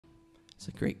It's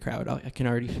a great crowd. I can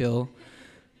already feel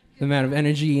the amount of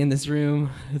energy in this room.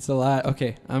 It's a lot.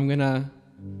 Okay, I'm gonna,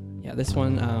 this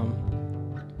one,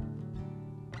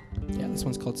 this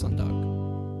one's called Sundog.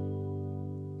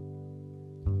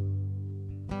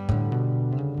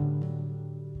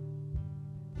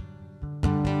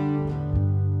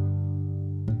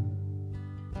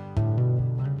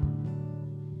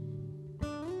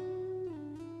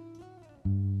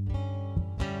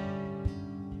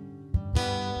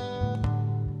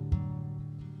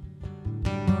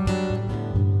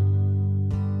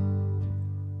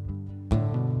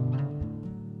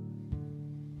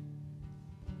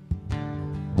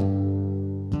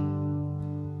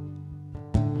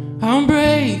 I'm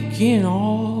breaking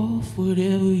off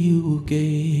whatever you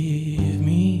gave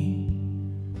me,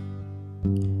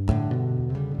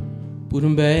 put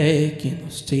them back in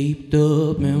those taped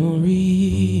up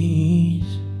memories.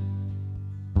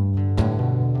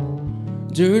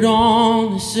 Dirt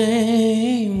on the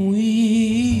same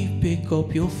weave, pick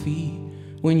up your feet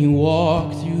when you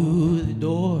walk through the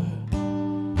door.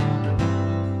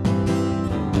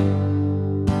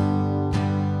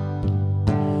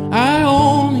 I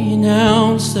only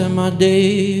announced that my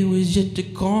day was yet to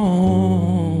come.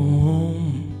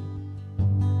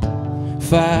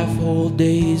 5 whole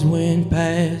days went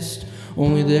past,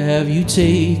 only to have you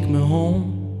take me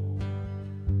home.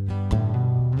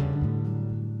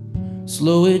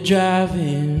 Slow it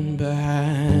driving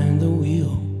behind the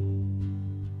wheel.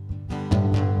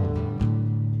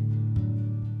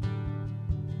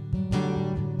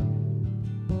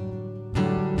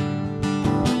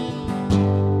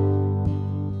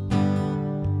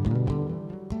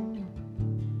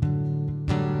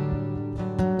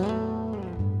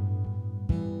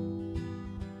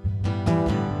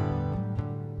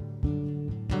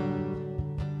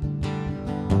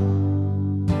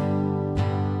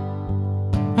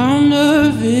 I'm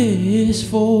nervous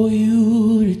for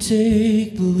you to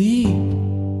take the lead.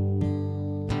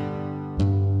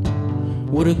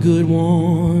 What a good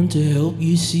one to help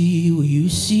you see what you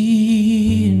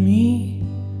see in me.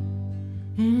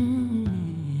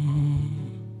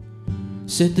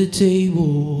 Set the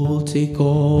table, take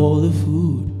all the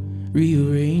food,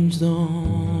 rearrange them.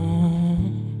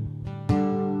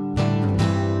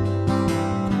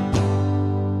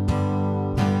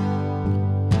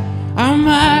 I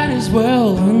might as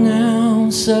well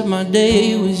announce that my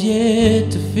day was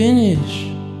yet to finish.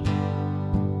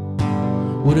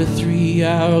 Would a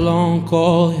 3-hour-long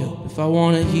call help if I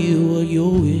want to hear what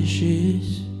your wish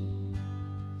is?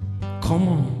 Come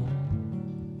on,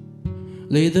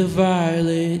 lay the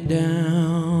violet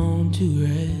down to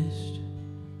rest.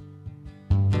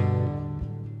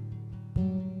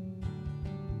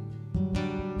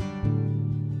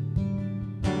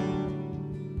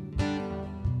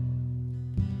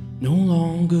 No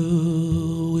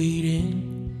longer waiting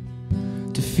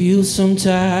to feel some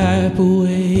type of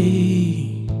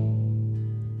way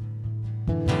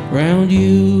round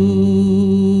you.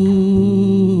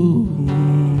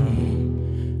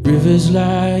 Rivers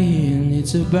lying,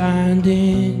 it's a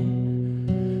binding.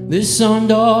 This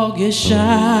Sundog has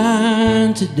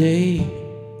shined today.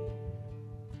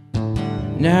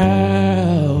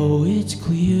 Now it's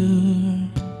clear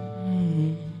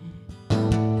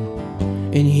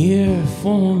and here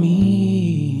for me.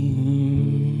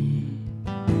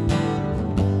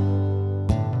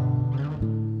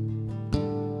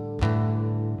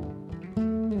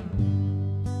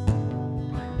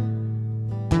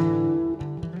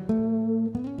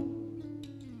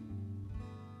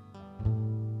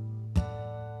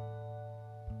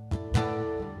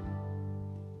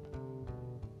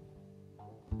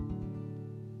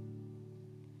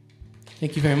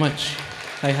 Thank you very much.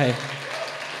 Hi, hi.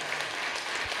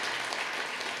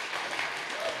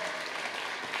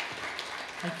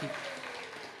 Thank you.